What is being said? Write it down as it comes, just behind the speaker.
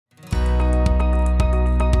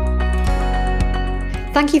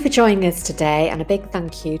Thank you for joining us today, and a big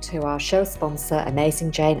thank you to our show sponsor,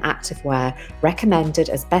 Amazing Jane Activewear, recommended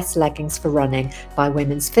as best leggings for running by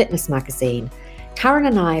Women's Fitness magazine. Karen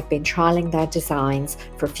and I have been trialling their designs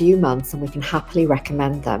for a few months and we can happily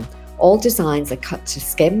recommend them. All designs are cut to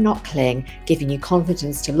skim, not cling, giving you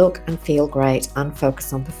confidence to look and feel great and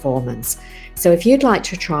focus on performance. So if you'd like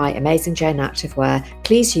to try Amazing Jane Activewear,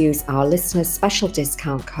 please use our listeners' special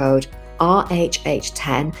discount code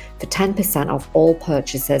RHH10 for 10% off all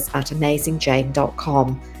purchases at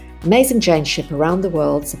AmazingJane.com. Amazing Jane ship around the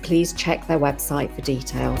world, so please check their website for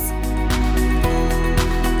details.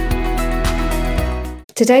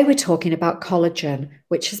 Today we're talking about collagen,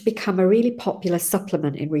 which has become a really popular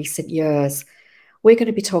supplement in recent years. We're going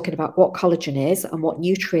to be talking about what collagen is and what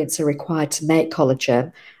nutrients are required to make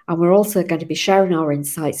collagen. And we're also going to be sharing our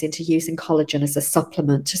insights into using collagen as a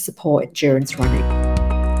supplement to support endurance running.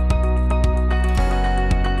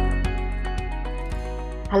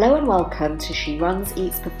 Hello and welcome to She Runs,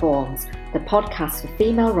 Eats, Performs, the podcast for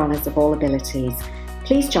female runners of all abilities.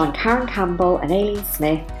 Please join Karen Campbell and Aileen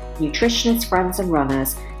Smith, nutritionists, friends and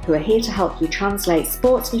runners, who are here to help you translate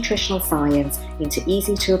sports nutritional science into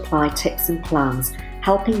easy-to-apply tips and plans,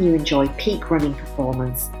 helping you enjoy peak running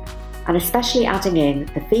performance. And especially adding in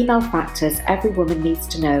the female factors every woman needs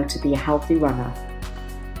to know to be a healthy runner.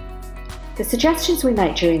 The suggestions we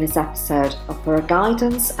make during this episode are for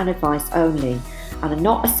guidance and advice only, and are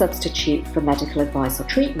not a substitute for medical advice or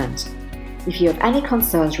treatment. If you have any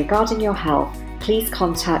concerns regarding your health, please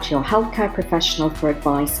contact your healthcare professional for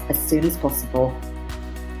advice as soon as possible.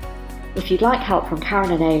 If you'd like help from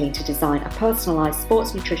Karen and Aileen to design a personalised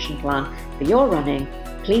sports nutrition plan for your running,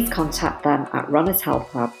 please contact them at Runners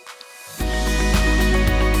Health Hub.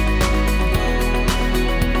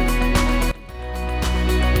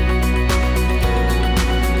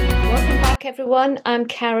 Everyone, I'm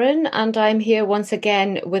Karen and I'm here once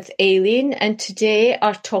again with Aileen, and today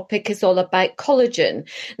our topic is all about collagen.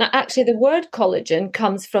 Now actually the word collagen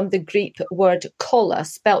comes from the Greek word kolla,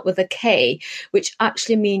 spelt with a K, which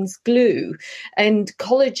actually means glue, and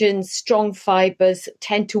collagen's strong fibres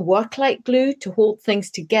tend to work like glue to hold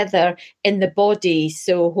things together in the body,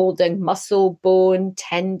 so holding muscle, bone,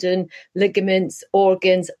 tendon, ligaments,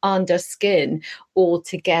 organs and our skin all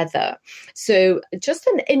together. So just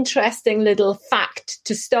an interesting little fact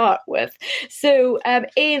to start with. So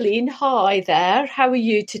Aileen, hi there. How are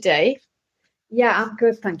you today? Yeah, I'm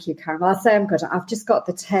good. Thank you, Karen. Well, I'll say I'm good. I've just got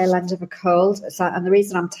the tail end of a cold. And the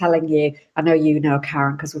reason I'm telling you, I know you know,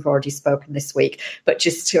 Karen, because we've already spoken this week, but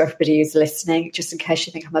just to everybody who's listening, just in case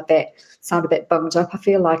you think sound a bit bunged up, I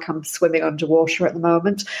feel like I'm swimming underwater at the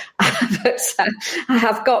moment. But I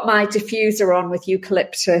have got my diffuser on with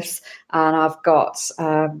eucalyptus and I've got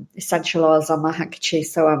essential oils on my handkerchief.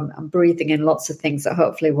 So I'm breathing in lots of things that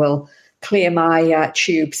hopefully will clear my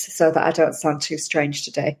tubes so that I don't sound too strange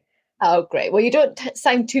today. Oh, great. Well, you don't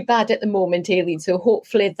sound too bad at the moment, Aileen, so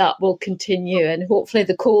hopefully that will continue and hopefully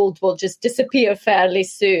the cold will just disappear fairly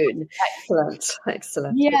soon.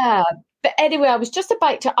 Excellent. Yeah. But anyway, I was just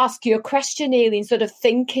about to ask you a question, Aileen, sort of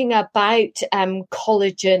thinking about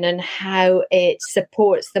collagen and how it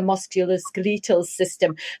supports the musculoskeletal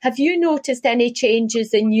system. Have you noticed any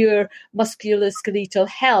changes in your musculoskeletal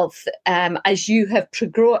health as you have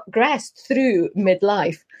progressed through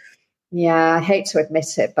midlife? Yeah, I hate to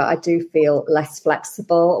admit it, but I do feel less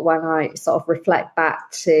flexible when I sort of reflect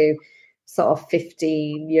back to sort of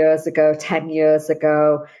 15 years ago, 10 years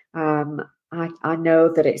ago. I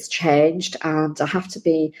know that it's changed and I have to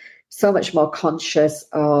be so much more conscious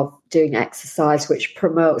of doing exercise, which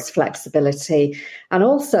promotes flexibility. And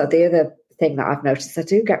also the other thing that I've noticed, I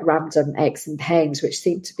do get random aches and pains, which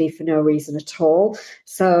seem to be for no reason at all.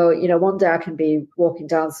 So, one day I can be walking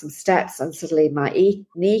down some steps and suddenly my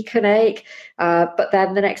knee can ache, but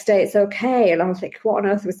then the next day it's okay. And I think, what on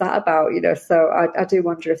earth was that about? So I do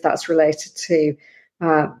wonder if that's related to,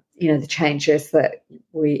 the changes that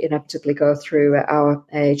we inevitably go through at our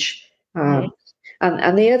age. And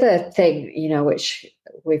the other thing, which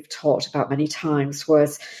we've talked about many times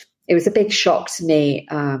was, it was a big shock to me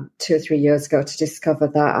 2 or 3 years ago to discover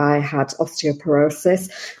that I had osteoporosis.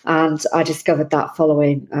 And I discovered that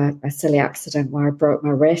following a silly accident where I broke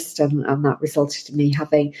my wrist, and that resulted in me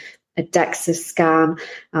having a DEXA scan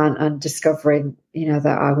and discovering, that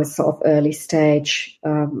I was sort of early stage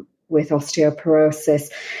with osteoporosis.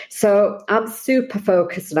 So I'm super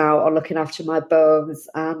focused now on looking after my bones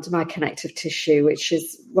and my connective tissue, which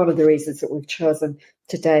is one of the reasons that we've chosen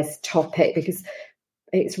today's topic, because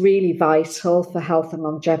it's really vital for health and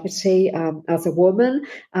longevity as a woman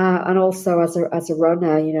and also as a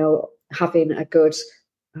runner, having a good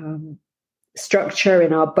structure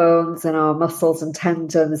in our bones and our muscles and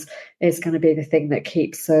tendons is going to be the thing that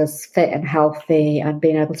keeps us fit and healthy and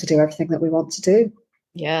being able to do everything that we want to do.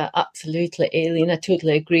 Yeah, absolutely, Aileen. I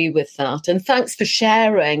totally agree with that. And thanks for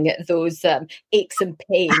sharing those aches and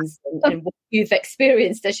pains and what you've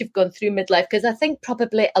experienced as you've gone through midlife, because I think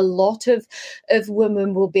probably a lot of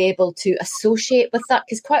women will be able to associate with that,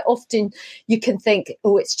 because quite often you can think,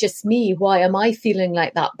 oh, it's just me. Why am I feeling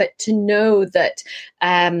like that? But to know that,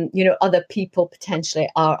 other people potentially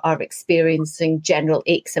are experiencing general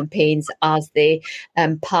aches and pains as they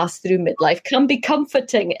pass through midlife can be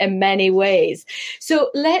comforting in many ways. So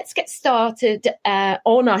let's get started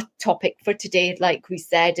on our topic for today. Like we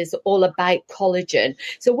said, is all about collagen.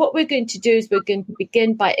 So what we're going to do is we're going to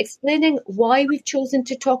begin by explaining why we've chosen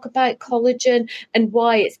to talk about collagen and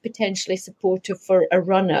why it's potentially supportive for a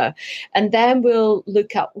runner. And then we'll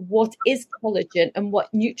look at what is collagen and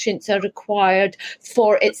what nutrients are required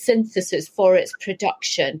for its synthesis, for its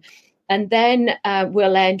production. And then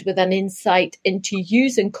we'll end with an insight into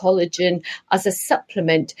using collagen as a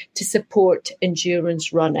supplement to support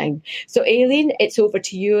endurance running. So, Aileen, it's over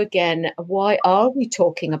to you again. Why are we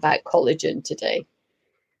talking about collagen today?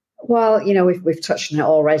 Well, we've touched on it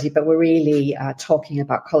already, but we're really talking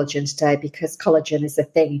about collagen today because collagen is the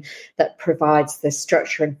thing that provides the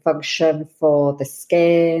structure and function for the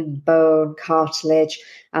skin, bone, cartilage.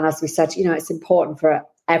 And as we said, it's important for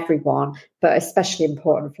everyone, but especially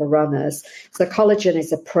important for runners. So collagen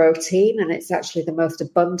is a protein, and it's actually the most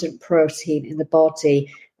abundant protein in the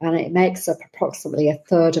body, and it makes up approximately a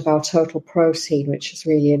third of our total protein, which is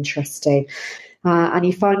really interesting. And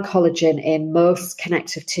you find collagen in most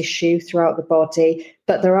connective tissue throughout the body,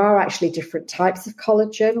 but there are actually different types of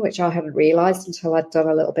collagen, which I hadn't realized until I'd done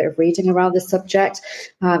a little bit of reading around the subject.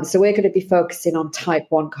 So we're going to be focusing on type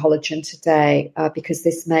 1 collagen today because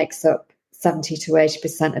this makes up 70 to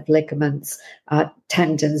 80% of ligaments,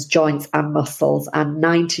 tendons, joints and muscles, and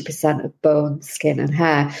 90% of bone, skin and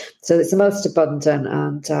hair. So it's the most abundant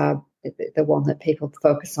and the one that people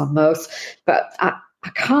focus on most. But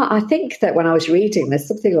I think that when I was reading, there's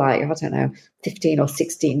something like, 15 or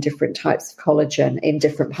 16 different types of collagen in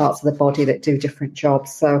different parts of the body that do different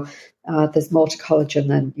jobs. So there's more to collagen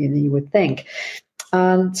than you would think.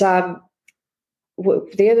 And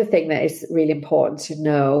the other thing that is really important to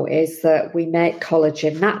know is that we make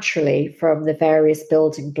collagen naturally from the various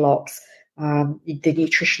building blocks, the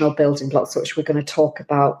nutritional building blocks, which we're going to talk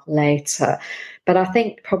about later. But I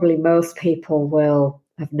think probably most people will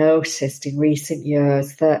have noticed in recent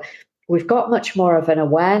years that we've got much more of an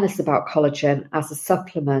awareness about collagen as a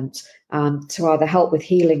supplement to either help with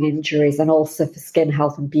healing injuries and also for skin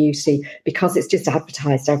health and beauty, because it's just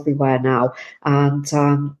advertised everywhere now. And,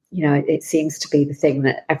 it seems to be the thing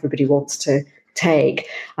that everybody wants to take.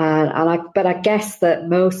 But I guess that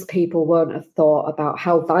most people won't have thought about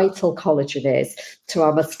how vital collagen is to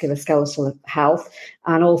our musculoskeletal health,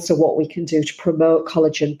 and also what we can do to promote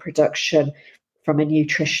collagen production from a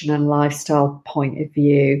nutrition and lifestyle point of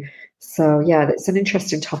view. So, yeah, that's an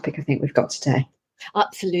interesting topic I think we've got today.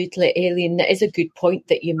 Absolutely, Aileen. That is a good point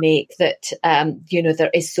that you make, that,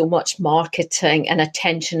 there is so much marketing and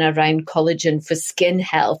attention around collagen for skin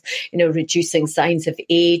health, reducing signs of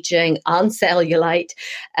aging and cellulite.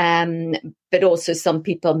 But also some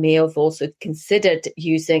people may have also considered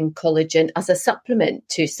using collagen as a supplement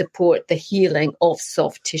to support the healing of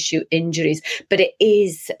soft tissue injuries. But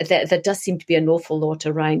there does seem to be an awful lot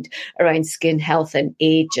around skin health and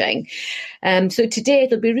aging. So today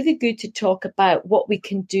it'll be really good to talk about what we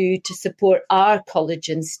can do to support our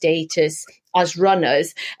collagen status as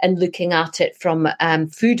runners, and looking at it from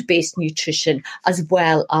food-based nutrition as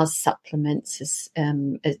well as supplements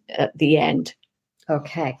at the end.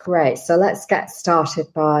 Okay, great. So let's get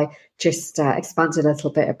started by just expanding a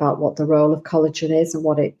little bit about what the role of collagen is and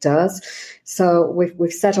what it does. So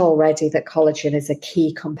we've said already that collagen is a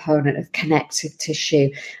key component of connective tissue,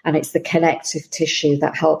 and it's the connective tissue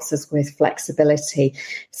that helps us with flexibility.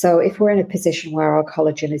 So if we're in a position where our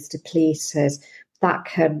collagen is depleted, that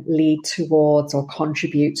can lead towards or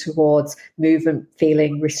contribute towards movement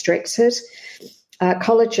feeling restricted.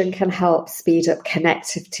 Collagen can help speed up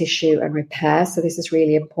connective tissue and repair. So this is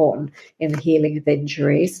really important in the healing of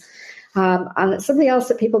injuries. And something else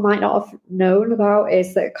that people might not have known about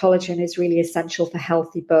is that collagen is really essential for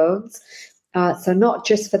healthy bones. So not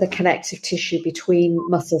just for the connective tissue between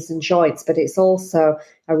muscles and joints, but it's also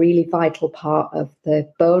a really vital part of the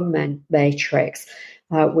bone matrix,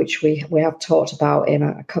 which we have talked about in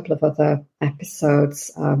a couple of other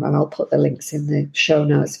episodes. And I'll put the links in the show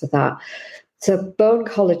notes for that. So bone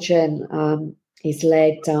collagen is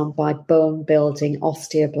laid down by bone-building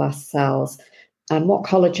osteoblast cells, And what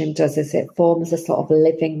collagen does is it forms a sort of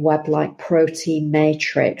living web-like protein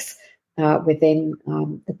matrix within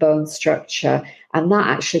the bone structure. And that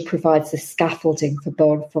actually provides the scaffolding for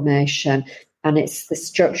bone formation. And it's the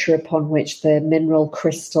structure upon which the mineral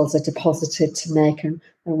crystals are deposited to make and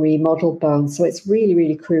remodel bone. So it's really,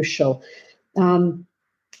 really crucial.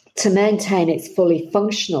 To maintain its fully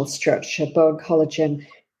functional structure, bone collagen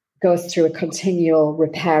goes through a continual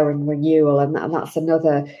repair and renewal. And that's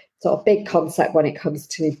another sort of big concept when it comes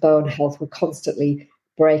to bone health. We're constantly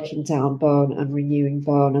breaking down bone and renewing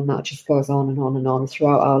bone, and that just goes on and on and on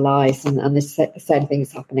throughout our lives. And the same thing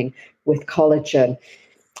is happening with collagen.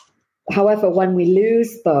 However, when we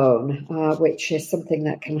lose bone, which is something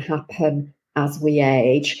that can happen as we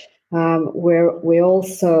age, we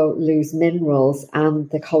also lose minerals and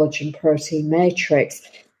the collagen protein matrix.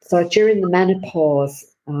 So during the menopause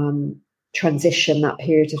transition, that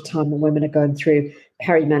period of time when women are going through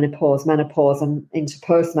perimenopause, menopause, and into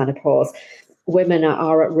postmenopause, women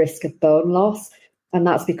are at risk of bone loss. And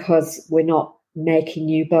that's because we're not making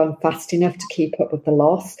new bone fast enough to keep up with the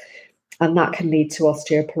loss. And that can lead to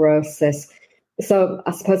osteoporosis. So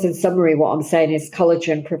I suppose in summary, what I'm saying is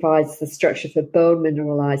collagen provides the structure for bone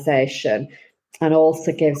mineralization and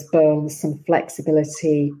also gives bones some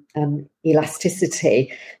flexibility and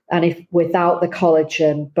elasticity. And if without the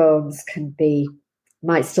collagen, bones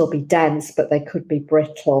might still be dense, but they could be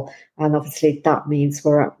brittle. And obviously that means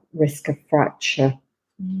we're at risk of fracture.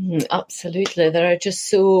 Absolutely. There are just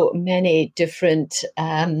so many different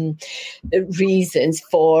reasons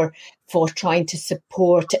for trying to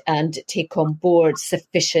support and take on board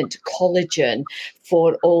sufficient collagen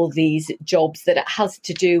for all these jobs that it has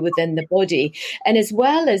to do within the body. And as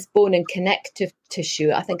well as bone and connective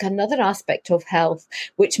tissue, I think another aspect of health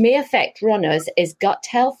which may affect runners is gut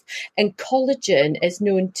health. And collagen is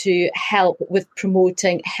known to help with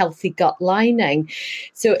promoting healthy gut lining.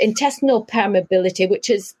 So intestinal permeability, which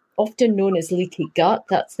is often known as leaky gut,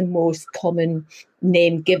 that's the most common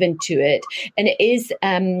name given to it, and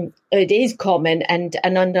it is common and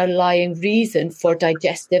an underlying reason for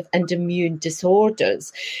digestive and immune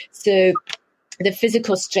disorders. So the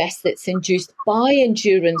physical stress that's induced by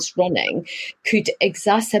endurance running could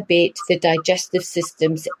exacerbate the digestive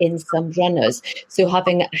systems in some runners. So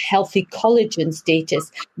having a healthy collagen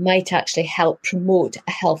status might actually help promote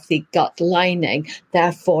a healthy gut lining,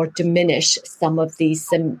 therefore diminish some of these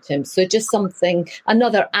symptoms. So just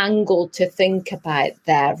another angle to think about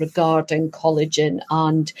there regarding collagen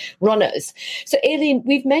and runners. So Aileen,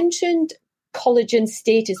 we've mentioned collagen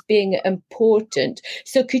status being important.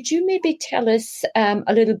 So could you maybe tell us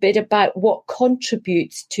a little bit about what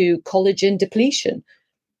contributes to collagen depletion?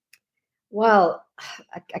 Well,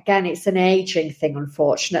 again, it's an aging thing,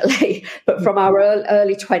 unfortunately. But from our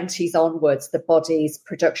early 20s onwards, the body's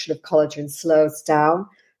production of collagen slows down,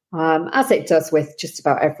 as it does with just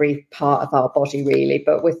about every part of our body, really.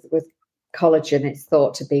 But with collagen, it's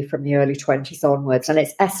thought to be from the early 20s onwards. And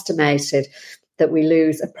it's estimated that we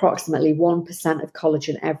lose approximately 1% of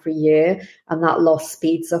collagen every year, and that loss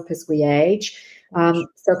speeds up as we age.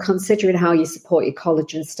 So considering how you support your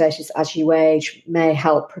collagen status as you age may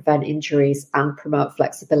help prevent injuries and promote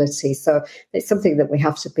flexibility. So it's something that we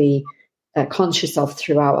have to be conscious of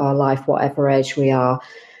throughout our life, whatever age we are.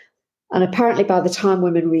 And apparently by the time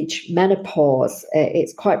women reach menopause,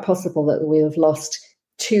 it's quite possible that we'll have lost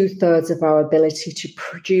 2/3 of our ability to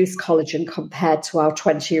produce collagen compared to our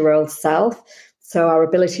 20-year-old self. So our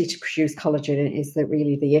ability to produce collagen is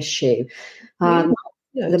really the issue.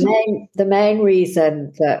 The main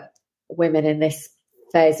reason that women in this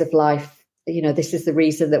phase of life, this is the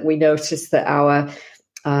reason that we notice that our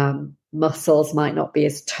muscles might not be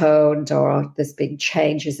as toned, or there's been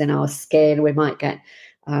changes in our skin. We might get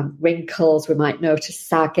wrinkles, we might notice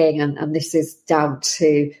sagging, and this is down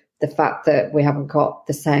to the fact that we haven't got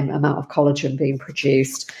the same amount of collagen being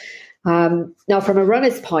produced. Now, from a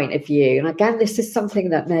runner's point of view, and again, this is something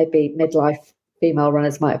that maybe midlife female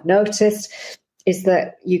runners might have noticed, is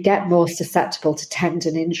that you get more susceptible to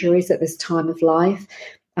tendon injuries at this time of life.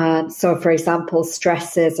 So, for example,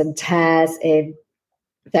 stresses and tears in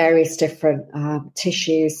various different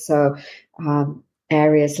tissues. So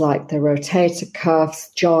areas like the rotator cuffs,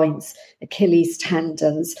 joints, Achilles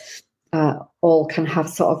tendons, all can have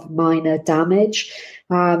sort of minor damage.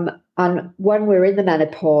 And when we're in the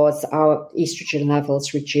menopause, our estrogen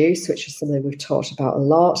levels reduce, which is something we've talked about a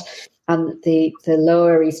lot. And the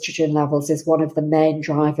lower estrogen levels is one of the main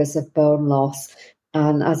drivers of bone loss.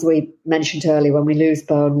 And as we mentioned earlier, when we lose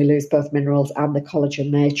bone, we lose both minerals and the collagen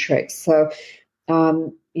matrix. So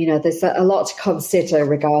there's a lot to consider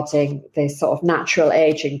regarding this sort of natural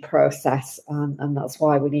aging process, and that's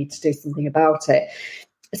why we need to do something about it.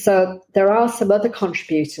 So there are some other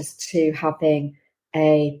contributors to having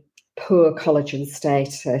a poor collagen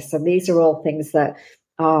status, and these are all things that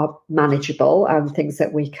are manageable and things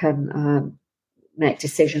that we can make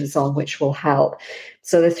decisions on, which will help.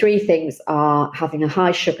 So the three things are having a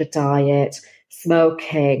high sugar diet,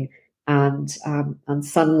 smoking, and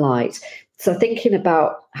sunlight. So thinking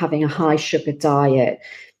about having a high sugar diet.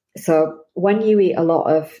 So when you eat a lot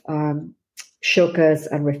of sugars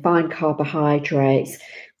and refined carbohydrates,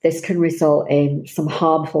 this can result in some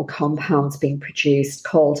harmful compounds being produced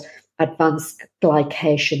called advanced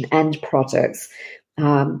glycation end products.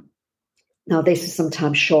 Now, this is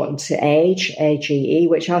sometimes shortened to AGE,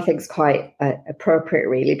 which I think is quite appropriate,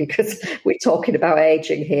 really, because we're talking about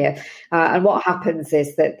aging here. And what happens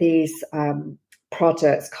is that these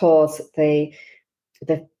products cause the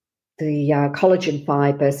collagen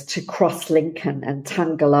fibers to cross-link and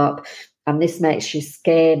tangle up, and this makes your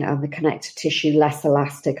skin and the connective tissue less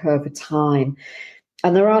elastic over time.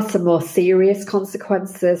 And there are some more serious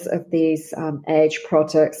consequences of these age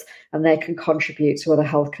products, and they can contribute to other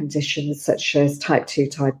health conditions such as type 2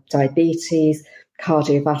 diabetes,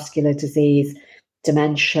 cardiovascular disease,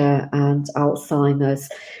 dementia, and Alzheimer's.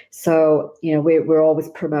 So, we're always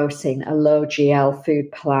promoting a low GL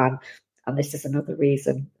food plan, and this is another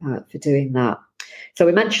reason for doing that. So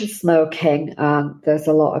we mentioned smoking. There's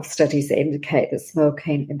a lot of studies that indicate that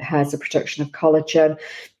smoking impairs the production of collagen.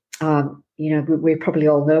 We probably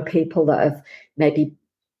all know people that have maybe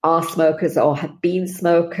are smokers or have been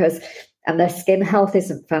smokers, and their skin health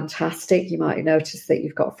isn't fantastic. You might notice that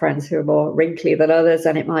you've got friends who are more wrinkly than others,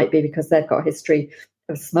 and it might be because they've got a history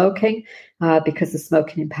of smoking, because the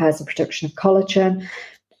smoking impairs the production of collagen.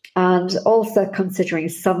 And also considering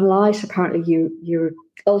sunlight, apparently your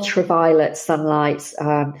ultraviolet sunlight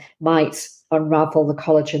might unravel the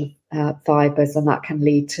collagen fibers, and that can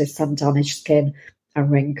lead to some damaged skin and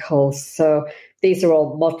wrinkles. So these are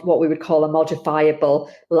all what we would call a modifiable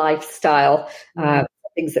lifestyle,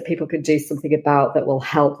 things that people can do something about that will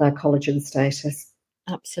help their collagen status.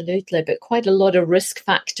 Absolutely, but quite a lot of risk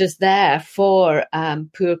factors there for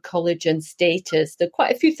poor collagen status. There are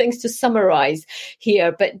quite a few things to summarize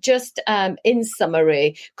here, but just in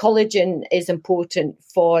summary, collagen is important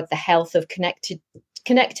for the health of connective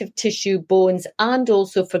tissue, bones, and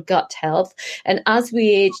also for gut health. And as we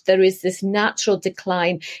age, there is this natural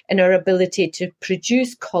decline in our ability to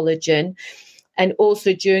produce collagen. And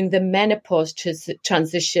also during the menopause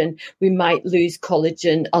transition, we might lose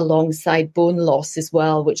collagen alongside bone loss as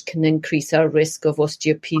well, which can increase our risk of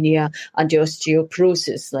osteopenia and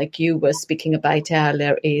osteoporosis, like you were speaking about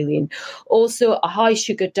earlier, Aileen. Also, a high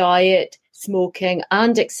sugar diet, smoking,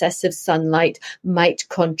 and excessive sunlight might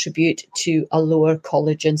contribute to a lower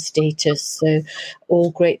collagen status. So all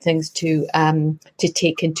great things to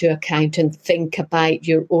take into account and think about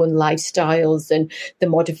your own lifestyles and the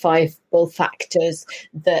modifiable factors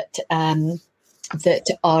that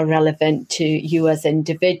are relevant to you as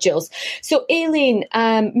individuals. So Aileen,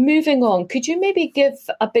 moving on, could you maybe give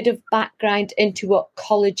a bit of background into what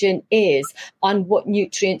collagen is and what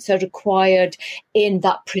nutrients are required in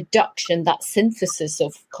that production, that synthesis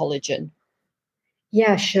of collagen?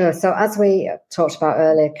 Yeah, sure. So as we talked about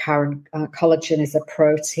earlier, Karen, collagen is a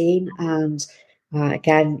protein, and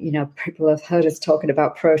again, people have heard us talking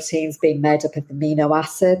about proteins being made up of amino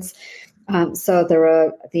acids. So there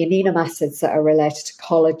are the amino acids that are related to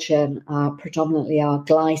collagen predominantly are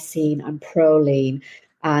glycine and proline,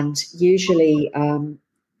 and usually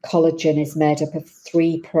collagen is made up of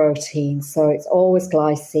 3 proteins. So it's always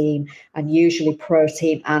glycine and usually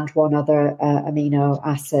protein and one other amino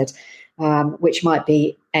acid, which might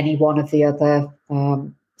be any one of the other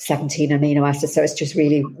 17 amino acids. So it's just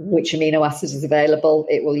really which amino acid is available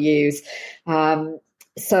it will use.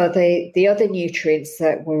 So the other nutrients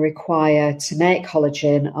that we require to make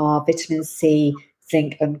collagen are vitamin C,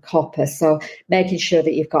 zinc, and copper. So making sure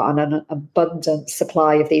that you've got an abundant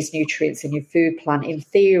supply of these nutrients in your food plan, in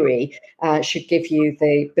theory, should give you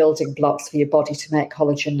the building blocks for your body to make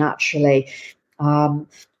collagen naturally. And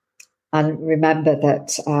remember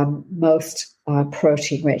that most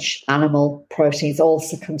protein-rich animal proteins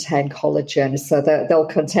also contain collagen. So they'll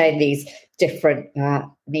contain these different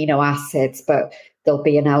amino acids, but there'll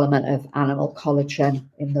be an element of animal collagen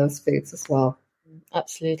in those foods as well.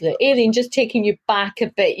 Absolutely. Aileen, just taking you back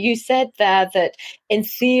a bit, you said there that in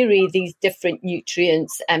theory, these different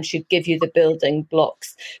nutrients should give you the building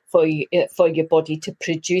blocks for your body to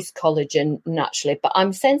produce collagen naturally. But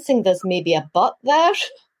I'm sensing there's maybe a but there.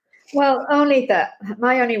 Well, only that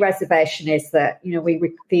my only reservation is that,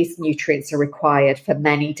 these nutrients are required for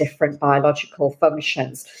many different biological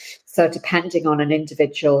functions. So depending on an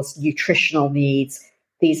individual's nutritional needs,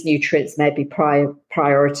 these nutrients may be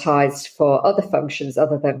prioritized for other functions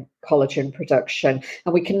other than collagen production.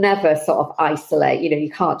 And we can never sort of isolate,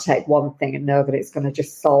 you can't take one thing and know that it's going to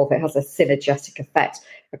just solve it. It has a synergetic effect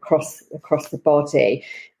across the body.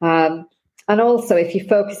 And also, if you're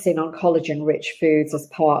focusing on collagen-rich foods as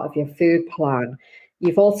part of your food plan,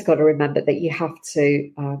 you've also got to remember that you have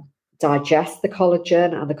to digest the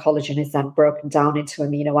collagen, and the collagen is then broken down into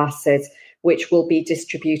amino acids, which will be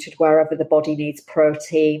distributed wherever the body needs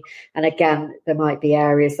protein. And again, there might be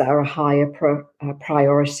areas that are a higher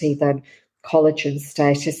priority than collagen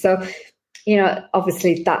status. So,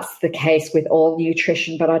 obviously that's the case with all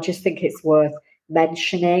nutrition, but I just think it's worth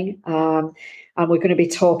mentioning. And we're going to be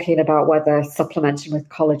talking about whether supplementing with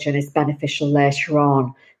collagen is beneficial later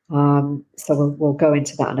on. So we'll go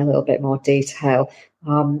into that in a little bit more detail.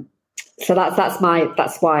 So that's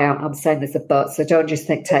why I'm saying there's a but. So don't just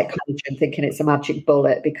take collagen thinking it's a magic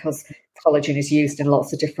bullet, because collagen is used in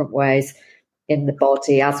lots of different ways in the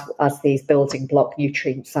body, as these building block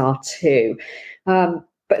nutrients are too.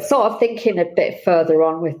 But sort of thinking a bit further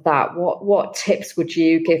on with that, what tips would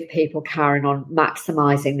you give people, Karen, on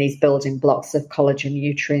maximising these building blocks of collagen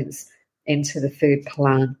nutrients into the food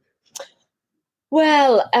plan?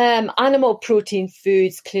 Well, animal protein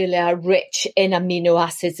foods clearly are rich in amino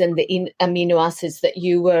acids, and the amino acids that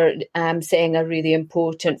you were saying are really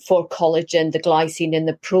important for collagen, the glycine and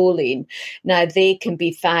the proline. Now, they can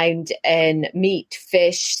be found in meat,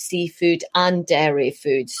 fish, seafood and dairy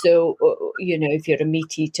foods. So, if you're a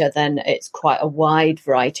meat eater, then it's quite a wide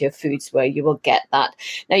variety of foods where you will get that.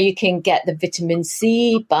 Now, you can get the vitamin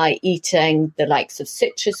C by eating the likes of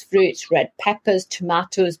citrus fruits, red peppers,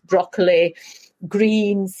 tomatoes, broccoli,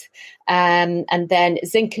 greens, and then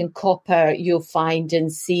zinc and copper you'll find in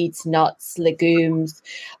seeds, nuts, legumes,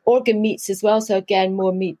 organ meats as well. So again,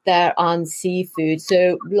 more meat there, and seafood.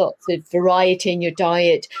 So lots of variety in your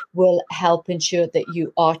diet will help ensure that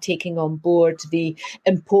you are taking on board the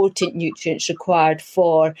important nutrients required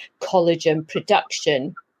for collagen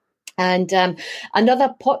production. And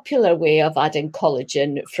another popular way of adding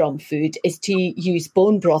collagen from food is to use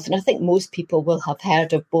bone broth. And I think most people will have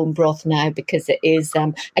heard of bone broth now, because it is,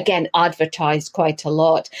 again, advertised quite a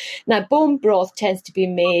lot. Now, bone broth tends to be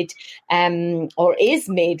made, or is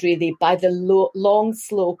made really, by the long,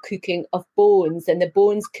 slow cooking of bones. And the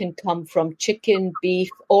bones can come from chicken, beef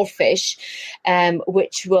or fish, and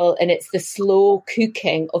it's the slow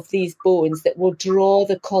cooking of these bones that will draw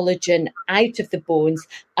the collagen out of the bones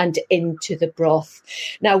and into the broth.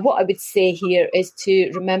 Now, what I would say here is to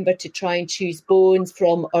remember to try and choose bones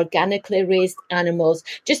from organically raised animals,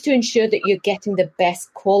 just to ensure that you're getting the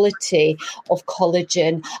best quality of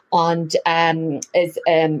collagen and is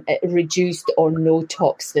reduced or no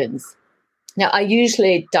toxins. Now, I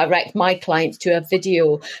usually direct my clients to a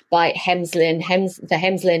video by the Hemsley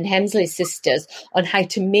and Hemsley sisters on how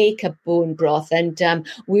to make a bone broth. And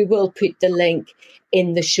we will put the link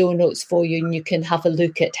in the show notes for you, and you can have a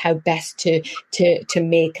look at how best to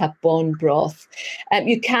make a bone broth.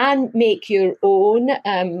 You can make your own,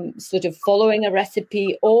 sort of following a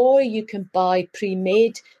recipe, or you can buy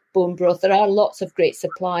pre-made bone broth. There are lots of great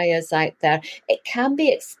suppliers out there. It can be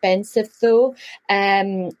expensive though,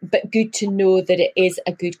 but good to know that it is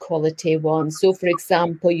a good quality one. So, for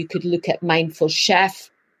example, you could look at Mindful Chef,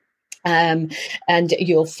 and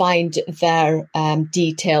you'll find their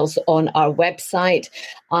details on our website,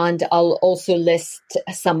 and I'll also list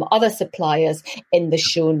some other suppliers in the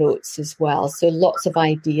show notes as well. So lots of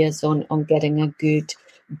ideas on getting a good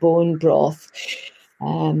bone broth.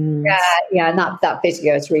 And that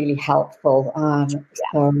video is really helpful.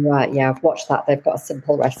 Watch that. They've got a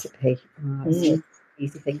simple recipe. It's an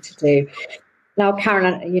easy thing to do. Now,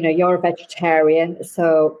 Karen, you're a vegetarian,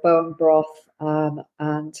 so bone broth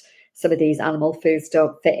and some of these animal foods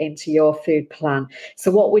don't fit into your food plan. So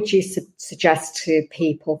what would you suggest to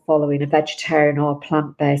people following a vegetarian or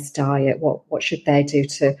plant-based diet? What should they do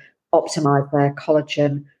to optimize their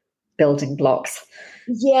collagen building blocks?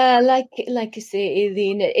 Yeah, like you say,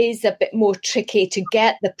 Aileen, it is a bit more tricky to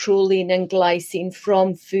get the proline and glycine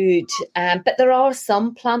from food, but there are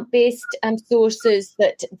some plant-based sources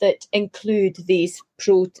that include these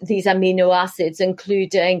amino acids,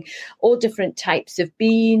 including all different types of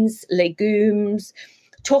beans, legumes,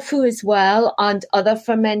 tofu as well, and other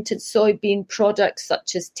fermented soybean products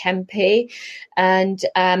such as tempeh. And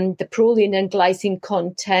the proline and glycine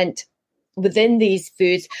content within these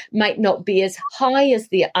foods might not be as high as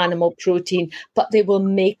the animal protein, but they will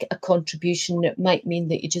make a contribution. It might mean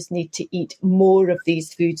that you just need to eat more of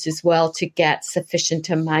these foods as well to get sufficient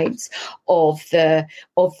amounts of the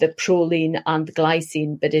proline and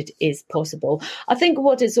glycine, but it is possible. I think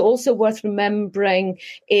what is also worth remembering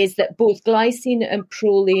is that both glycine and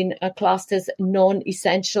proline are classed as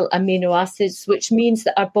non-essential amino acids, which means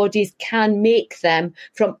that our bodies can make them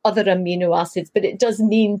from other amino acids, but it does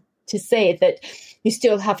mean to say that you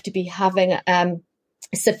still have to be having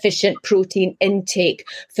sufficient protein intake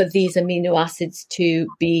for these amino acids to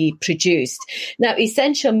be produced. Now,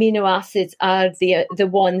 essential amino acids are the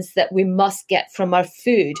ones that we must get from our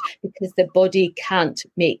food because the body can't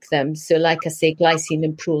make them. So like I say, glycine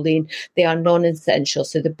and proline, they are non-essential,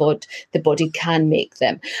 so the body can make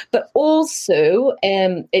them. But also,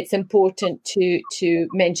 it's important to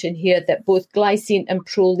mention here that both glycine and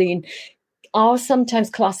proline are sometimes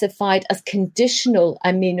classified as conditional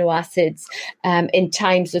amino acids in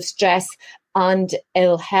times of stress and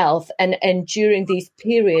ill health. And during these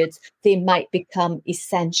periods, they might become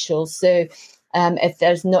essential. So if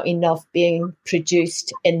there's not enough being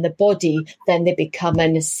produced in the body, then they become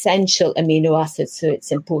an essential amino acid. So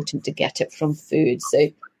it's important to get it from food. So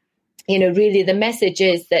really the message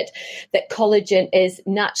is that collagen is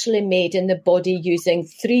naturally made in the body using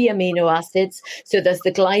 3 amino acids. So there's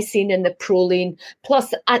the glycine and the proline,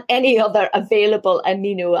 plus any other available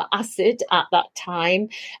amino acid at that time.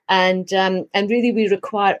 And really we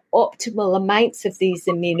require optimal amounts of these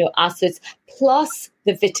amino acids, plus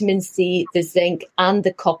the vitamin C, the zinc, and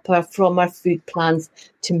the copper from our food plants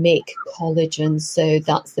to make collagen. So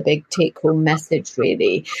that's the big take-home message,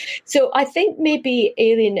 really. So I think maybe,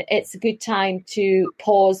 Aileen, it's a good time to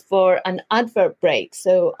pause for an advert break.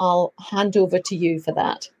 So I'll hand over to you for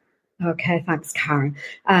that. Okay, thanks, Karen.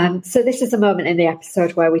 So this is a moment in the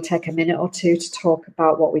episode where we take a minute or two to talk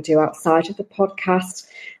about what we do outside of the podcast.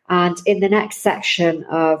 And in the next section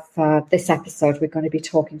of this episode, we're going to be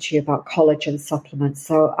talking to you about collagen supplements.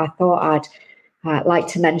 So I thought I'd like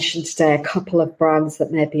to mention today a couple of brands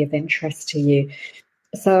that may be of interest to you.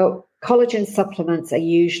 So collagen supplements are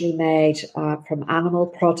usually made from animal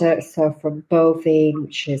products, so from bovine,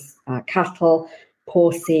 which is cattle,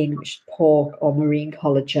 porcine, which is pork, or marine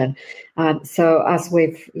collagen. So as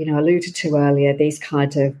we've alluded to earlier, these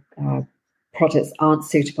kind of products aren't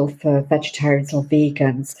suitable for vegetarians or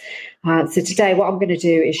vegans. So today what I'm going to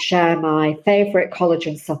do is share my favourite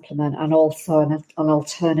collagen supplement and also an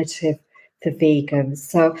alternative for vegans.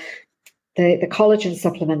 So the collagen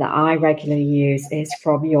supplement that I regularly use is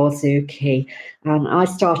from Yorzuki, and I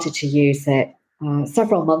started to use it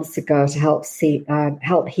several months ago to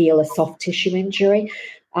help heal a soft tissue injury.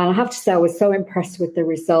 And I have to say I was so impressed with the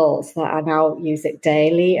results that I now use it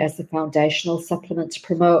daily as a foundational supplement to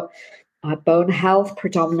promote bone health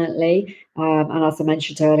predominantly. And as I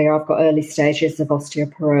mentioned earlier, I've got early stages of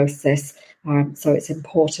osteoporosis, so it's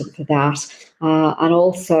important for that. And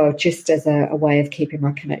also just as a way of keeping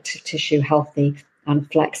my connective tissue healthy and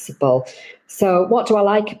flexible. So what do I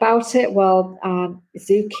like about it? Well,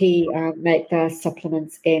 Zuki make their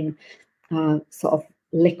supplements in sort of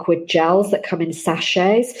liquid gels that come in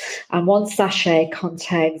sachets, and one sachet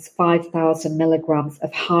contains 5,000 milligrams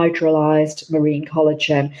of hydrolyzed marine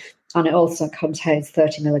collagen, and it also contains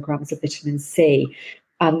 30 milligrams of vitamin C.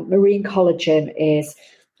 And marine collagen is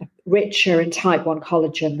richer in type 1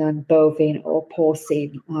 collagen than bovine or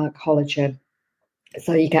porcine collagen.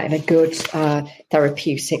 So you're getting a good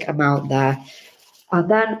therapeutic amount there. And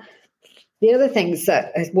then the other things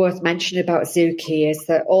that is worth mentioning about Zuki is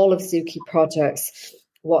that all of Zuki products,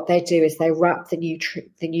 what they do is they wrap the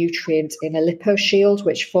nutrient in a liposhield,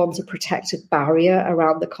 which forms a protective barrier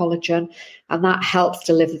around the collagen, and that helps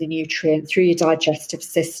deliver the nutrient through your digestive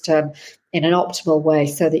system in an optimal way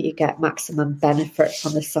so that you get maximum benefit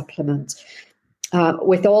from the supplement.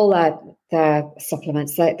 With all their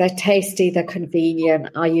supplements, they're tasty, they're convenient.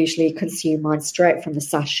 I usually consume mine straight from the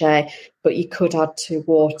sachet, but you could add to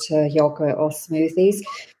water, yogurt, or smoothies.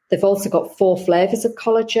 They've also got 4 flavors of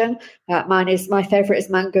collagen. My favorite is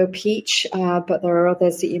mango peach, but there are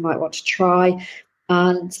others that you might want to try.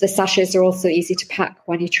 And the sachets are also easy to pack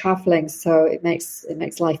when you're traveling, so it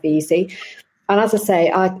makes life easy. And as I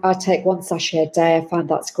say, I take 1 sachet a day. I find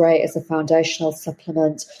that's great as a foundational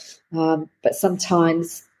supplement. But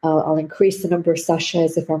sometimes I'll increase the number of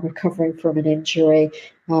sachets if I'm recovering from an injury.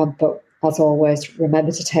 But as always,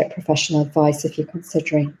 remember to take professional advice if you're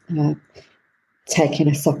considering taking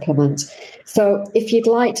a supplement. So if you'd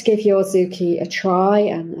like to give Yorzuki a try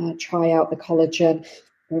and try out the collagen,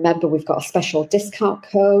 remember we've got a special discount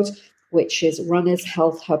code, which is Runners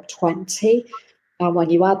Health Hub 20. And when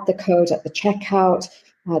you add the code at the checkout,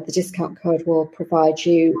 the discount code will provide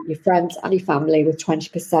you, your friends and your family with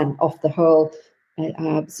 20% off the whole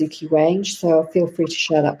Zuki range. So feel free to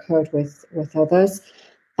share that code with others.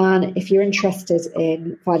 And if you're interested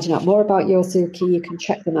in finding out more about Your Zuki, you can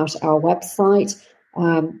check them out at our website,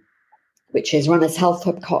 which is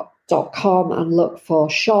runnershealthhub.com, and look for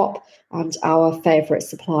shop and our favourite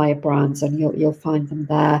supplier brands, and you'll find them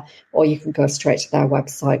there. Or you can go straight to their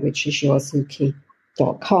website, which is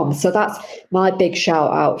yourzuki.com. So that's my big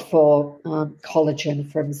shout out for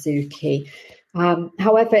collagen from Zuki.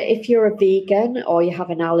 However, if you're a vegan or you have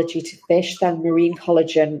an allergy to fish, then marine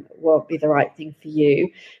collagen won't be the right thing for you.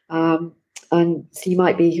 And so you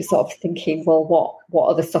might be sort of thinking, well, what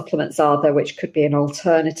other supplements are there which could be an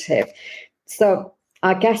alternative? So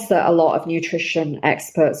I guess that a lot of nutrition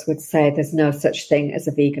experts would say there's no such thing as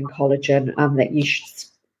a vegan collagen, and that you should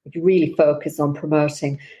really focus on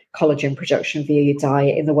promoting collagen production via your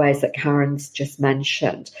diet in the ways that Karen's just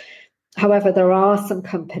mentioned. However, there are some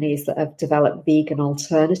companies that have developed vegan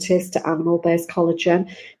alternatives to animal-based collagen.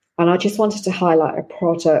 And I just wanted to highlight a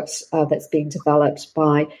product that's being developed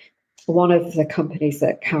by one of the companies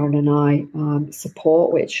that Karen and I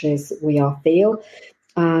support, which is We Are Feel.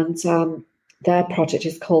 And their product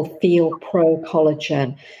is called Feel Pro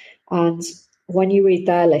Collagen. And when you read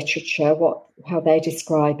their literature, how they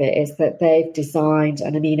describe it is that they've designed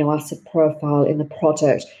an amino acid profile in the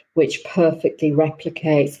product which perfectly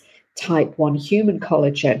replicates type 1 human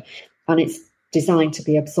collagen, and it's designed to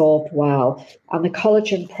be absorbed well. And the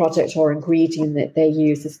collagen product or ingredient that they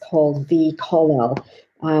use is called V-Collel,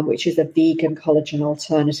 which is a vegan collagen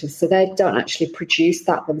alternative. So they don't actually produce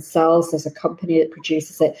that themselves. There's a company that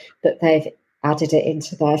produces it, but they've added it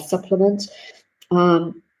into their supplement.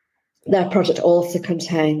 Their product also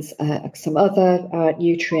contains some other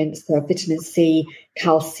nutrients, so vitamin C,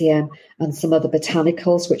 calcium, and some other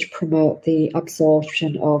botanicals which promote the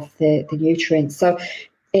absorption of the nutrients. So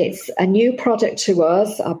it's a new product to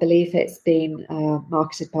us. I believe it's been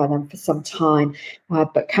marketed by them for some time,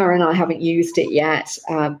 but Karen and I haven't used it yet,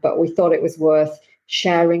 but we thought it was worth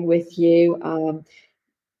sharing with you.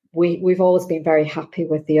 We've always been very happy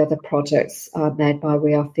with the other products made by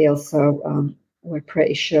We Are Feel, so we're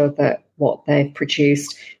pretty sure that what they've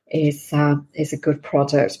produced is a good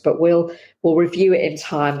product, but we'll review it in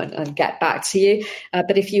time and get back to you.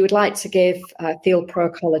 But if you would like to give Feel Pro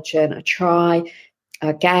Collagen a try,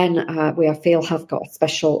 again, We Are Feel have got a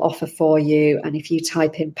special offer for you. And if you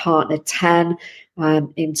type in partner 10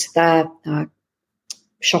 into their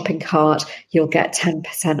shopping cart, you'll get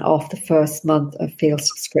 10% off the first month of Feel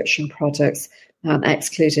subscription products,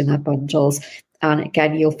 excluding their bundles. And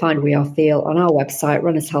again, you'll find We Are Feel on our website,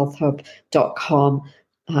 runnershealthhub.com,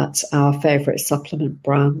 at our favourite supplement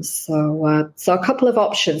brands. So a couple of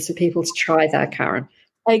options for people to try there, Karen.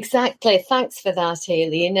 Exactly. Thanks for that,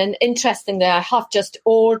 Aileen. And interestingly, I have just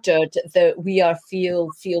ordered the We Are Feel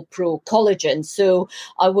Pro Collagen, so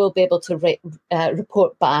I will be able to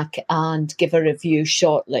report back and give a review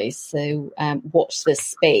shortly. So watch this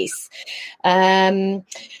space.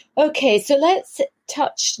 Okay, so let's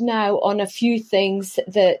touch now on a few thys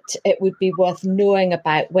that it would be worth knowing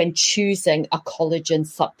about when choosing a collagen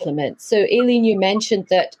supplement. So, Aileen, you mentioned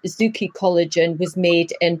that Zuki collagen was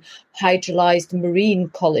made in hydrolyzed marine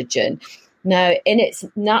collagen. Now, in its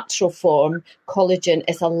natural form, collagen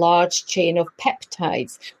is a large chain of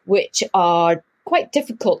peptides, which are quite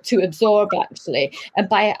difficult to absorb, actually. And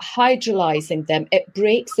by hydrolyzing them, it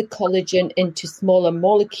breaks the collagen into smaller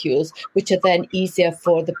molecules, which are then easier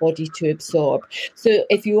for the body to absorb. So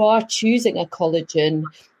if you are choosing a collagen,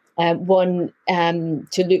 one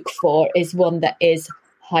to look for is one that is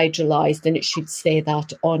hydrolyzed, and it should say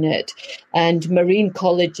that on it. And marine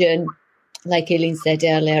collagen, like Aileen said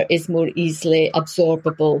earlier, is more easily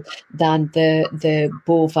absorbable than the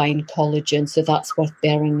bovine collagen. So that's worth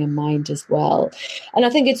bearing in mind as well. And I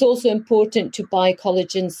think it's also important to buy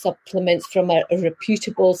collagen supplements from a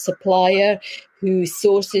reputable supplier who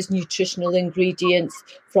sources nutritional ingredients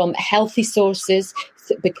from healthy sources,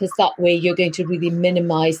 because that way you're going to really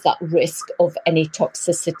minimize that risk of any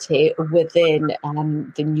toxicity within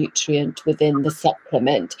the nutrient within the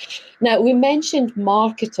supplement. Now, we mentioned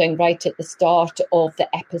marketing right at the start of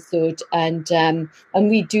the episode, and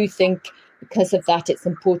we do think because of that, it's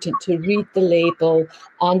important to read the label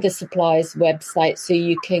and the supplier's website so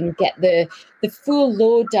you can get the full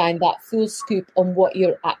lowdown, that full scoop on what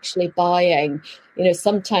you're actually buying. You know,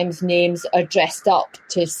 sometimes names are dressed up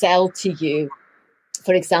to sell to you.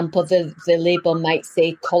 For example, the label might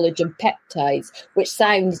say collagen peptides, which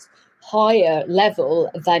sounds higher level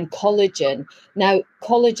than collagen. Now,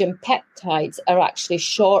 collagen peptides are actually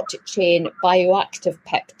short-chain bioactive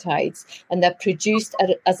peptides, and they're produced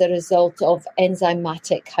as a result of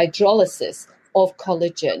enzymatic hydrolysis of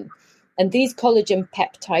collagen. And these collagen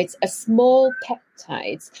peptides are small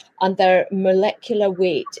peptides, and their molecular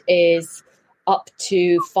weight is up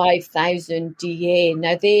to 5,000 Da.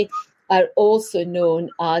 Now, they are also known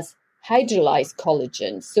as hydrolyzed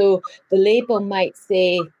collagen. So the label might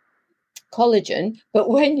say collagen, but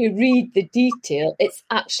when you read the detail, it's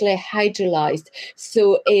actually hydrolyzed.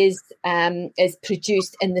 So is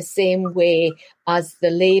produced in the same way as the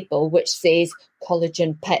label, which says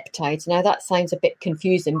collagen peptides. Now that sounds a bit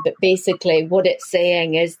confusing, but basically what it's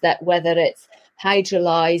saying is that whether it's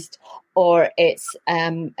hydrolyzed or it's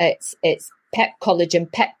collagen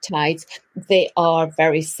peptides, they are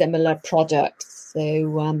very similar products.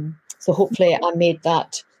 So hopefully I made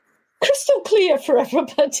that crystal clear for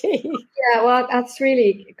everybody. Yeah, well, that's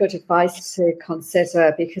really good advice to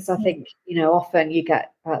consider, because I think, often you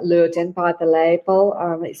get lured in by the label.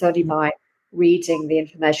 It's only by reading the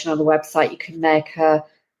information on the website you can make an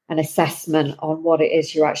assessment on what it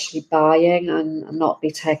is you're actually buying, and not be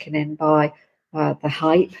taken in by the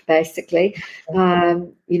hype, basically.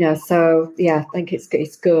 So yeah, I think it's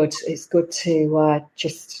good. It's good to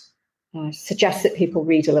just suggest that people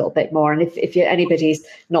read a little bit more. And if anybody's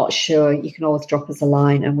not sure, you can always drop us a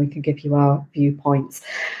line and we can give you our viewpoints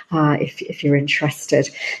if you're interested.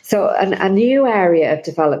 So a new area of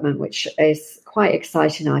development, which is quite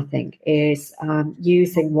exciting, I think, is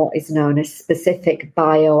using what is known as specific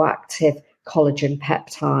bioactive collagen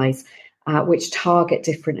peptides, which target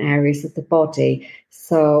different areas of the body.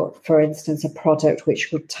 So, for instance, a product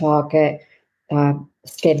which would target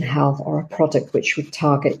skin health, or a product which would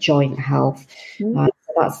target joint health. So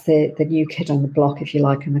that's the new kid on the block, if you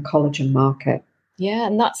like, in the collagen market. Yeah,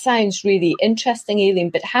 and that sounds really interesting, Aileen.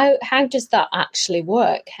 But how does that actually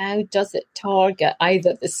work? How does it target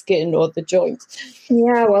either the skin or the joints?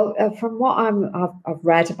 Yeah, well, from what I've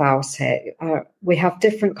read about it, we have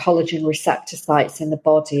different collagen receptor sites in the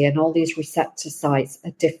body, and all these receptor sites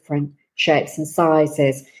are different shapes and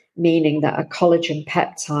sizes, meaning that a collagen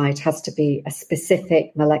peptide has to be a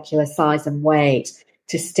specific molecular size and weight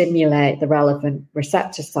to stimulate the relevant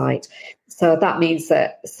receptor site. So that means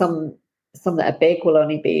that some that are big will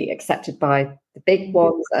only be accepted by the big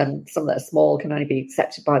ones, and some that are small can only be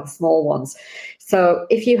accepted by the small ones. So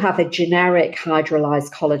if you have a generic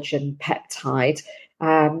hydrolyzed collagen peptide,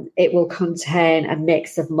 it will contain a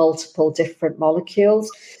mix of multiple different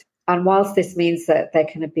molecules. And whilst this means that they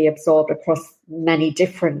can be absorbed across many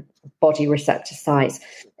different body receptor sites,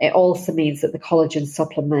 it also means that the collagen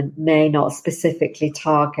supplement may not specifically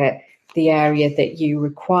target the area that you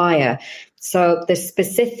require. So the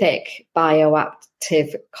specific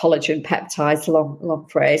bioactive collagen peptides, long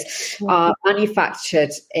phrase, are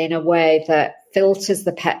manufactured in a way that filters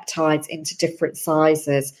the peptides into different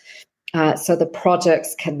sizes. So the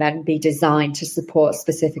products can then be designed to support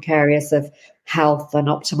specific areas of health and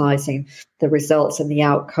optimizing the results and the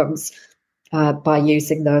outcomes by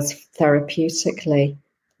using those therapeutically.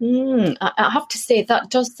 I have to say that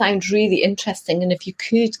does sound really interesting. And if you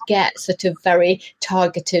could get sort of very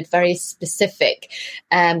targeted, very specific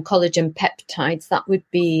collagen peptides, that would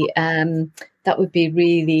be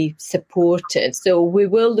really supportive. So we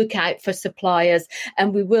will look out for suppliers,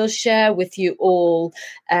 and we will share with you all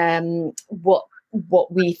what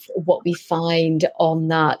we find on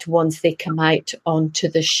that once they come out onto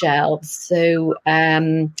the shelves. So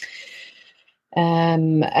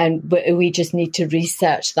and we just need to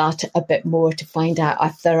research that a bit more to find out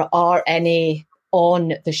if there are any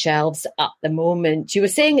on the shelves at the moment. You were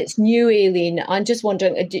saying it's new, Aileen. I'm just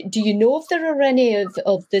wondering, do you know if there are any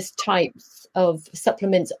of this types of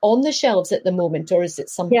supplements on the shelves at the moment, or is it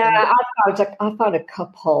something? Yeah, I found a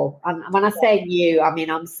couple. And when I say new, I mean,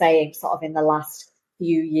 I'm saying sort of in the last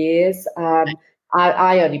few years.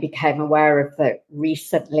 I only became aware of it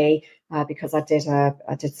recently because I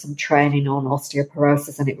did some training on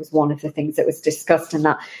osteoporosis, and it was one of the things that was discussed, and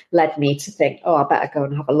that led me to think, I better go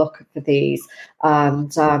and have a look for these.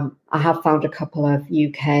 And I have found a couple of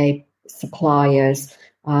UK suppliers.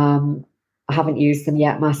 I haven't used them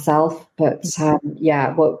yet myself, but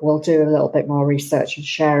we'll do a little bit more research and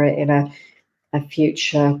share it in a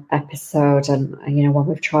future episode, and when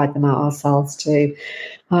we've tried them out ourselves too.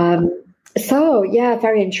 So yeah,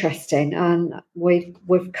 very interesting, and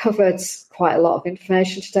we've covered quite a lot of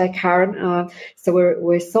information today, Karen. So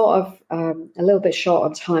we're sort of a little bit short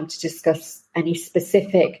on time to discuss any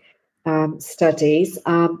specific studies,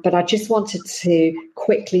 but I just wanted to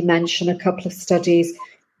quickly mention a couple of studies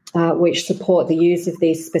which support the use of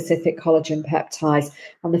these specific collagen peptides.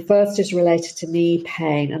 And the first is related to knee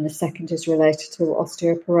pain, and the second is related to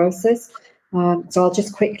osteoporosis. So I'll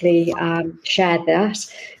just quickly share that.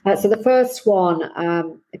 So the first one,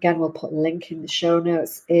 again, we'll put a link in the show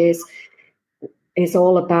notes, is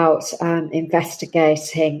all about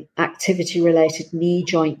investigating activity-related knee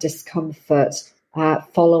joint discomfort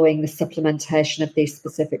following the supplementation of these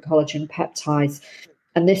specific collagen peptides.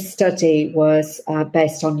 And this study was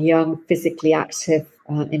based on young, physically active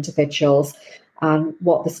individuals. And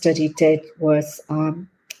what the study did was,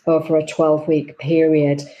 over a 12-week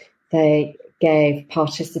period, they gave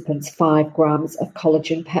participants 5 grams of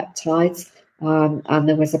collagen peptides. And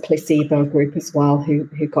there was a placebo group as well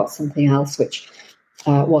who got something else, which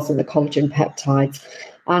wasn't the collagen peptides.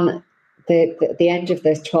 And the end of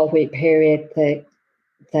this 12-week period, the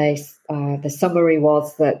summary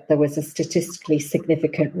was that there was a statistically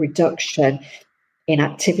significant reduction in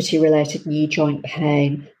activity-related knee joint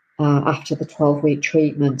pain after the 12-week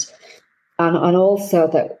treatment. And also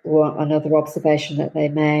that another observation that they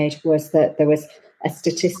made was that there was a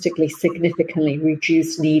statistically significantly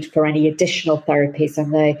reduced need for any additional therapies,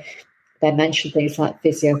 and they mentioned things like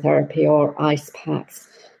physiotherapy or ice packs.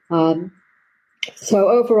 So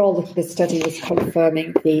overall, the study was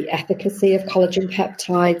confirming the efficacy of collagen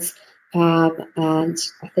peptides, and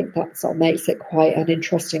I think that sort of makes it quite an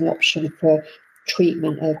interesting option for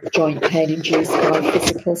treatment of joint pain induced by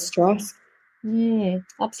physical stress.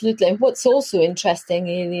 Absolutely. And what's also interesting,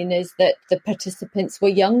 Aileen, is that the participants were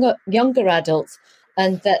younger adults,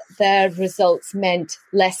 and that their results meant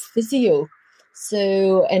less physio.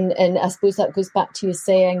 So, and I suppose that goes back to you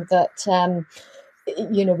saying that,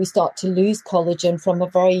 we start to lose collagen from a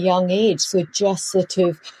very young age. So just sort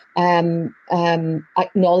of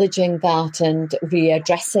acknowledging that and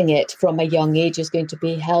readdressing it from a young age is going to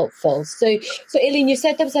be helpful. So Aileen, you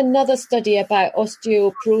said there was another study about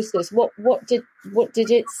osteoporosis. What did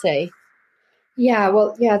it say?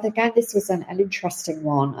 Again, this was an interesting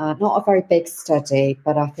one. Not a very big study,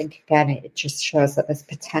 but I think, again, it just shows that there's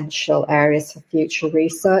potential areas for future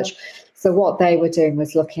research. So what they were doing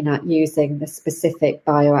was looking at using the specific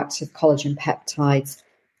bioactive collagen peptides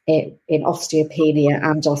in osteopenia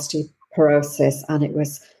and osteoporosis, and it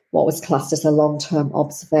was what was classed as a long-term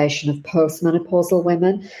observation of postmenopausal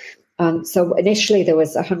women. So initially there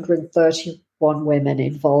was 131 women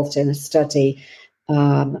involved in a study,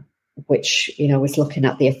 which was looking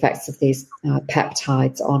at the effects of these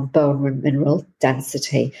peptides on bone mineral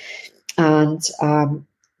density, and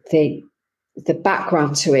the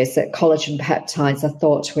background to it is that collagen peptides are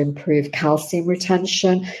thought to improve calcium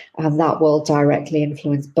retention, and that will directly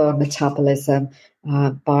influence bone metabolism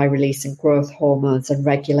by releasing growth hormones and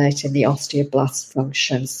regulating the osteoblast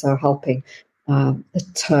function, so helping the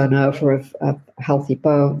turnover of healthy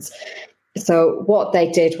bones. So what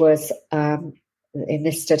they did was, in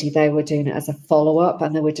this study, they were doing it as a follow-up,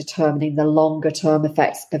 and they were determining the longer-term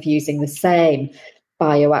effects of using the same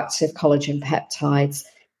bioactive collagen peptides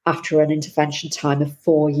after an intervention time of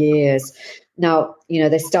 4 years. Now,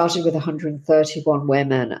 they started with 131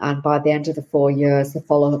 women, and by the end of the 4 years, the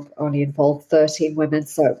follow-up only involved 13 women,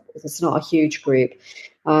 so it's not a huge group.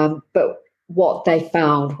 But what they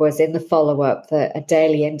found was in the follow-up that a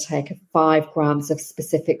daily intake of 5 grams of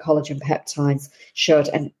specific collagen peptides showed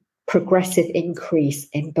an progressive increase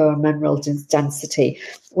in bone mineral density,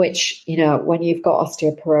 which, when you've got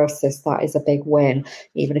osteoporosis, that is a big win,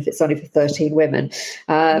 even if it's only for 13 women.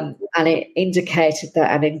 And it indicated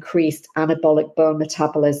that an increased anabolic bone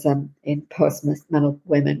metabolism in postmenopausal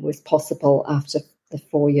women was possible after the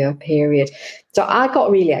 4-year period. So I got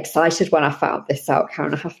really excited when I found this out,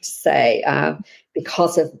 Karen, I have to say,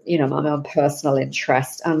 because of, my own personal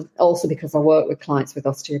interest, and also because I work with clients with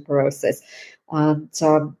osteoporosis. And,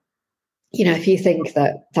 if you think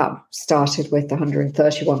that started with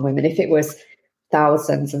 131 women, if it was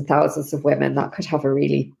thousands and thousands of women, that could have a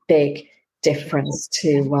really big difference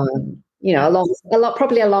to,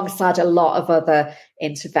 probably alongside a lot of other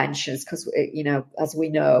interventions, because, as we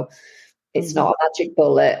know, it's not a magic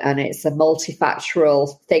bullet, and it's a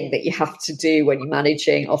multifactorial thing that you have to do when you're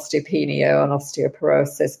managing osteopenia and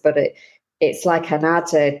osteoporosis. But it's like an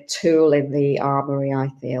added tool in the armory, I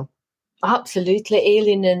feel. Absolutely,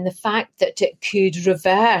 Aileen, and the fact that it could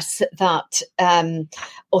reverse that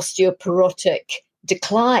osteoporotic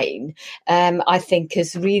decline, I think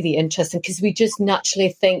is really interesting, because we just naturally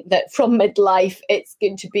think that from midlife it's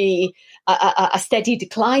going to be a steady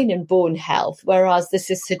decline in bone health, whereas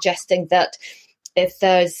this is suggesting that if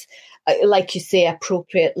there's like you say,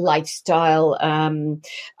 appropriate lifestyle and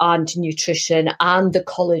nutrition and the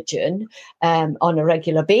collagen on a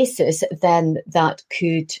regular basis, then that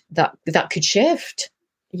could shift.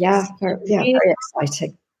 Yeah, very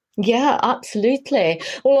exciting. Yeah, absolutely.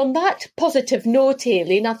 Well, on that positive note,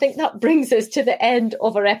 Aileen, I think that brings us to the end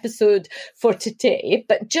of our episode for today.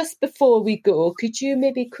 But just before we go, could you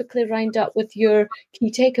maybe quickly round up with your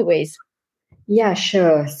key takeaways? Yeah,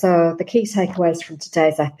 sure. So the key takeaways from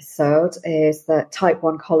today's episode is that type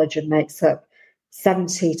 1 collagen makes up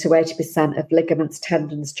 70 to 80% of ligaments,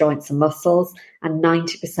 tendons, joints and muscles, and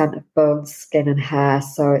 90% of bones, skin and hair.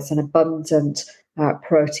 So it's an abundant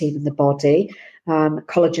protein in the body.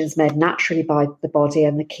 Collagen is made naturally by the body,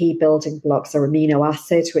 and the key building blocks are amino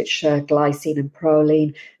acids, which are glycine and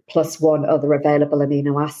proline, plus one other available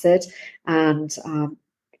amino acid. And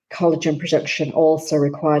collagen production also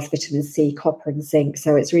requires vitamin C, copper and zinc.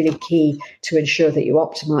 So it's really key to ensure that you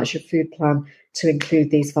optimize your food plan to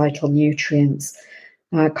include these vital nutrients.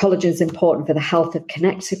 Collagen is important for the health of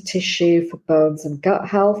connective tissue, for bones and gut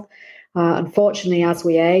health. Unfortunately, as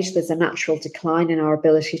we age, there's a natural decline in our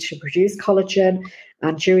ability to produce collagen.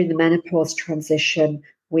 And during the menopause transition,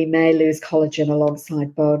 we may lose collagen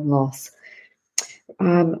alongside bone loss.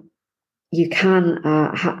 You can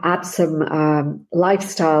add some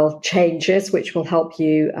lifestyle changes which will help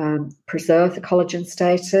you preserve the collagen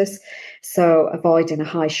status. So avoiding a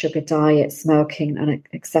high sugar diet, smoking and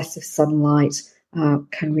excessive sunlight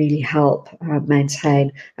can really help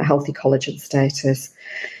maintain a healthy collagen status.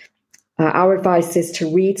 Our advice is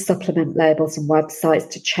to read supplement labels and websites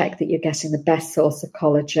to check that you're getting the best source of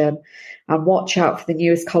collagen, and watch out for the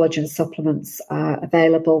newest collagen supplements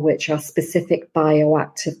available, which are specific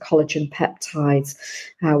bioactive collagen peptides,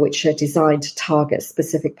 which are designed to target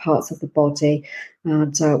specific parts of the body.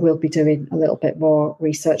 And we'll be doing a little bit more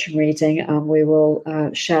research and reading, and we will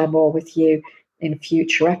share more with you in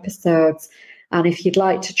future episodes. And if you'd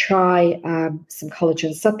like to try some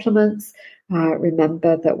collagen supplements,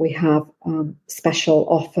 remember that we have special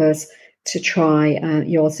offers to try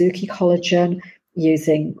your Zuki collagen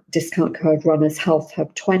using discount code Runners Health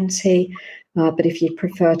Hub 20. But if you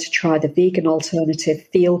prefer to try the vegan alternative,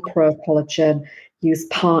 Feel Pro collagen, use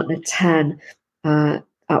partner 10 at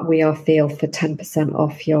We Are Feel for 10%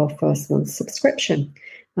 off your first month subscription.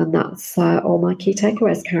 And that's all my key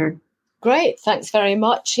takeaways, Karen. Great. Thanks very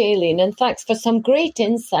much, Aileen. And thanks for some great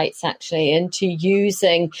insights, actually, into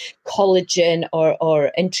using collagen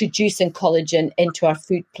or introducing collagen into our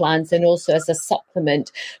food plans, and also as a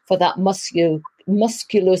supplement for that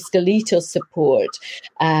musculoskeletal support,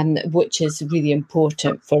 which is really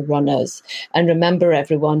important for runners. And remember,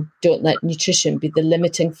 everyone, don't let nutrition be the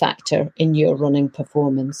limiting factor in your running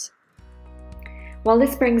performance. Well,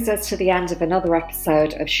 this brings us to the end of another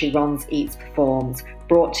episode of She Runs, Eats, Performs,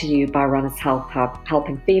 brought to you by Runners Health Hub,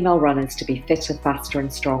 helping female runners to be fitter, faster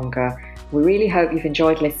and stronger. We really hope you've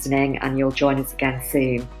enjoyed listening and you'll join us again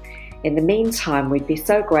soon. In the meantime, we'd be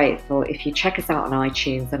so grateful if you check us out on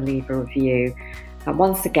iTunes and leave a review. And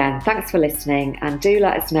once again, thanks for listening, and do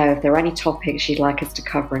let us know if there are any topics you'd like us to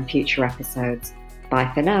cover in future episodes.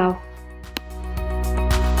 Bye for now.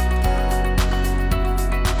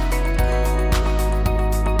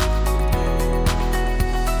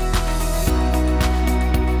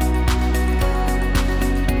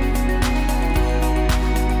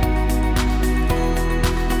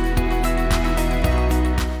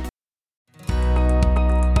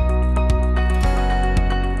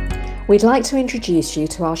 We'd like to introduce you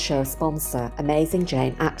to our show sponsor, Amazing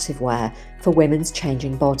Jane Activewear for women's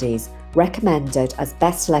changing bodies, recommended as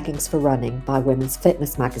best leggings for running by Women's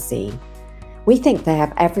Fitness magazine. We think they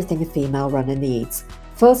have everything a female runner needs.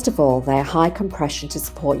 First of all, they are high compression to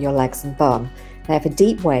support your legs and bum. They have a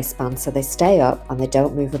deep waistband so they stay up and they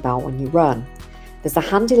don't move about when you run. There's a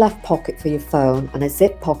handy left pocket for your phone and a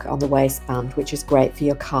zip pocket on the waistband, which is great for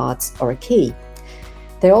your cards or a key.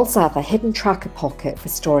 They also have a hidden tracker pocket for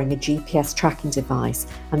storing a GPS tracking device,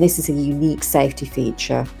 and this is a unique safety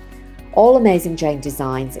feature. All Amazing Jane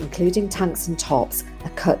designs, including tanks and tops,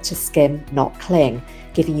 are cut to skim, not cling,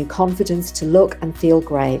 giving you confidence to look and feel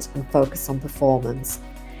great and focus on performance.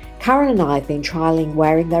 Karen and I have been trialling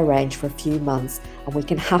wearing their range for a few months, and we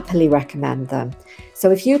can happily recommend them.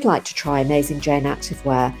 So if you'd like to try Amazing Jane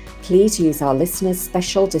Activewear, please use our listeners'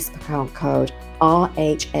 special discount code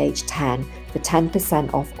RHH10 for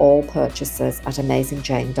 10% off all purchases at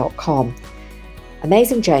AmazingJane.com.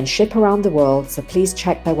 Amazing Jane ship around the world, so please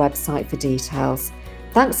check their website for details.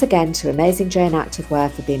 Thanks again to Amazing Jane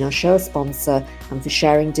Activewear for being our show sponsor and for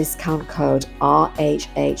sharing discount code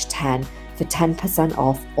RHH10 for 10%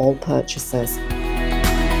 off all purchases.